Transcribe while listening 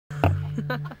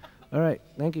All right,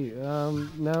 thank you.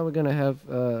 Now we're gonna have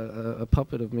a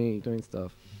puppet of me doing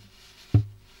stuff,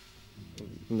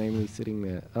 namely sitting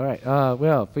there. All right.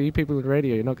 Well, for you people in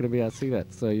radio, you're not gonna be able to see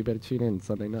that, so you better tune in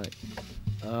Sunday night.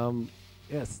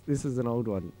 Yes, this is an old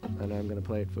one, and I'm gonna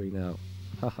play it for you now.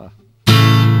 Haha.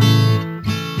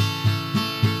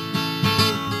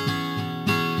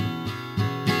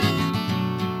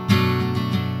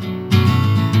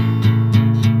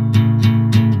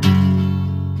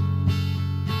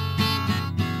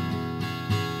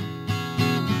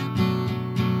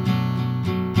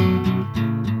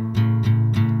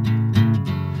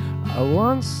 I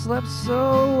once slept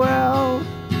so well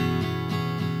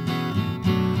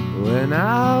when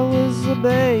I was a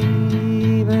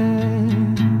baby,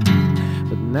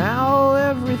 but now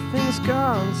everything's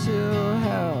gone to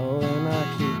hell, and I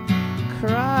keep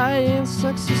crying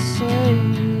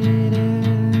succeeded.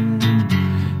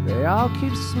 They all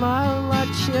keep smiling like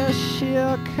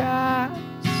Cheshire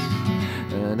cats,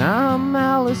 and I'm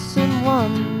Alice in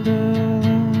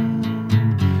Wonderland.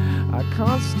 I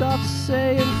can't stop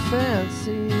saying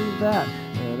fancy that,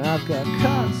 and I've got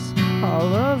cuts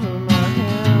all over my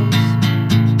hands.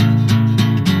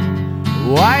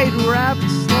 White rabbit,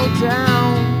 slow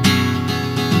down.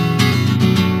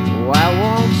 Why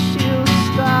won't you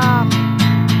stop?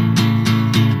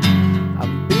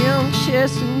 I've been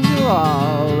chasing you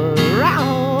all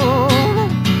around,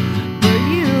 but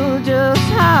you just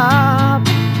hop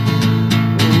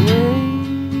away.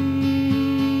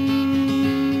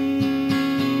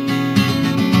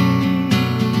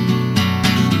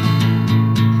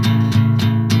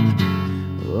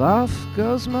 Off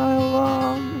goes my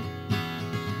alarm.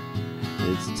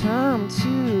 It's time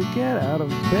to get out of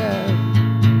bed.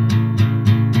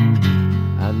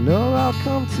 I know I'll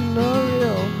come to no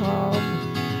real harm.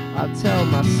 I tell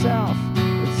myself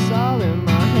it's all in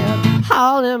my head,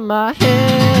 all in my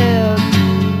head.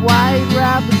 White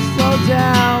rabbit, slow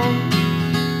down.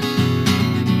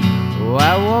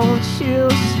 Why won't you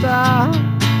stop?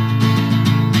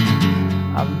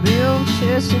 I've been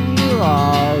chasing you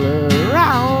all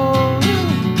around,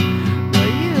 but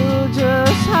you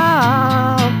just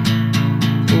hop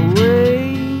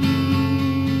away,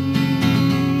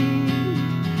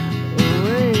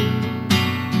 away.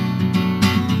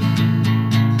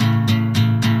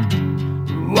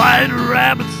 White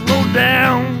rabbit, slow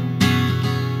down.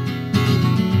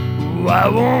 Why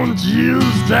won't you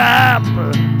stop?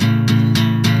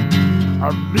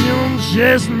 I've been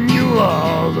chasing you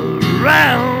all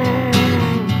around,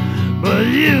 but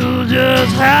you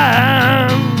just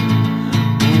hide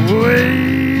away.